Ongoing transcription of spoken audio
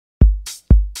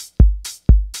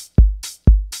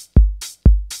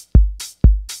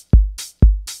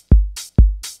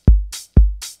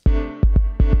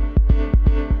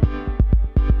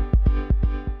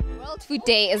Food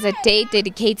Day is a day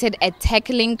dedicated at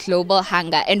tackling global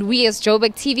hunger, and we as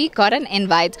Joburgtv got an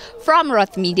invite from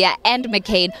Roth Media and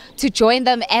McCain to join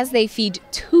them as they feed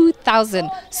 2,000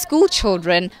 school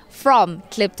children from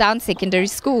Kilptown Secondary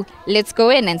School. Let's go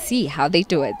in and see how they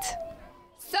do it.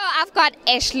 So I've got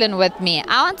Ashlyn with me.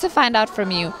 I want to find out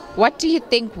from you, what do you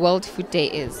think World Food Day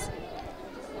is?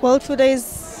 World Food Day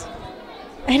is,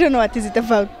 I don't know what is it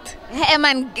about. Hey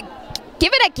man,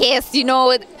 give it a guess, you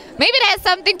know. Maybe it has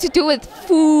something to do with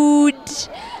food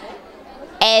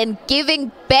and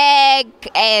giving back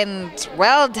and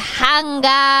world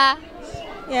hunger.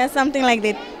 Yeah, something like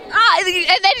that. And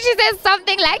then she says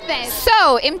something like that.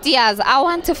 So, Imtiaz, I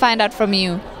want to find out from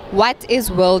you, what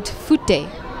is World Food Day?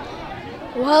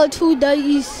 World Food Day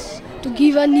is to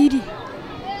give a needy.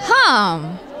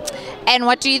 And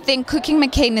what do you think Cooking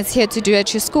McCain is here to do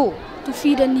at your school? To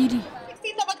feed a needy.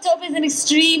 16th of October is an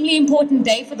extremely important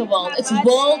day for the world. It's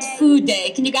World Food Day.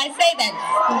 Can you guys say that?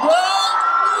 World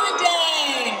Food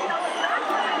Day.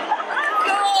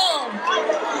 Cool.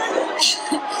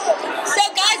 So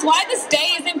guys, why this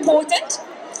day is important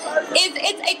is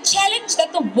it's a challenge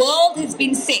that the world has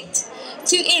been set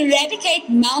to eradicate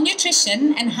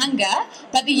malnutrition and hunger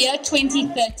by the year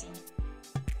 2030.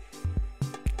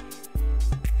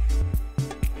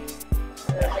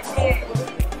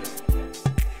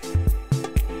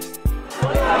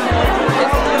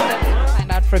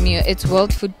 Find out from you, it's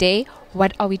World Food Day.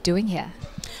 What are we doing here?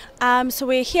 So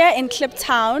we're here in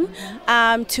Kilptown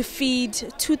to feed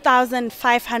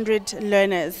 2,500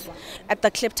 learners at the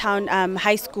Kilptown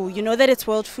High School. You know that it's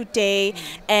World Food Day,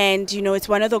 and you know it's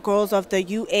one of the goals of the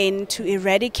UN to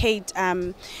eradicate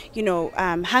hunger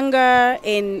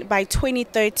by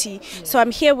 2030. So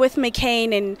I'm here with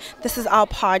McCain, and this is our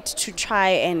part to try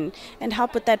and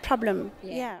help with that problem.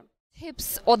 Yeah.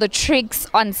 Tips or the tricks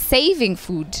on saving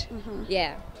food.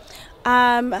 Yeah.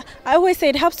 I always say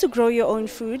it helps to grow your own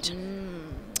food,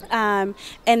 and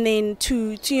then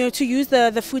to use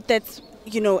the food that's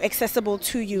accessible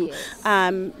to you. Yes.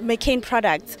 McCain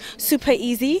products, super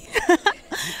easy,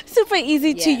 super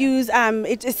easy to use.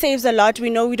 It saves a lot. We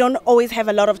know we don't always have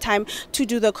a lot of time to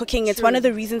do the cooking. It's one of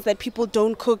the reasons that people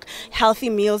don't cook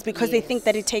healthy meals, because they think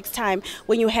that it takes time.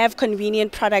 When you have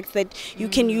convenient products that you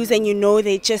can use and you know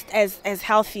they're just as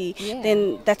healthy,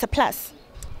 then that's a plus.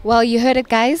 Well, you heard it,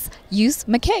 guys. Use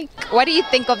McCain. What do you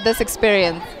think of this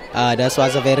experience? That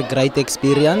was a very great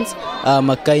experience.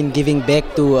 McCain giving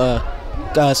back to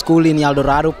school in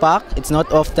Eldorado Park. It's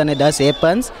not often it does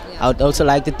happen. I would also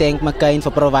like to thank McCain for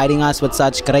providing us with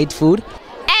such great food.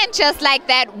 And just like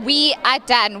that, we are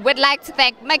done. We'd like to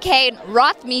thank McCain,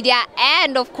 Roth Media,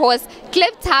 and of course,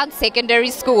 Kilptown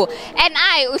Secondary School. And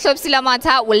I, Uhlopsila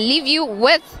Mata, will leave you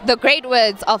with the great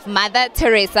words of Mother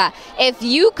Teresa. If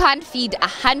you can't feed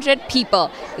 100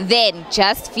 people, then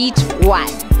just feed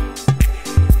one.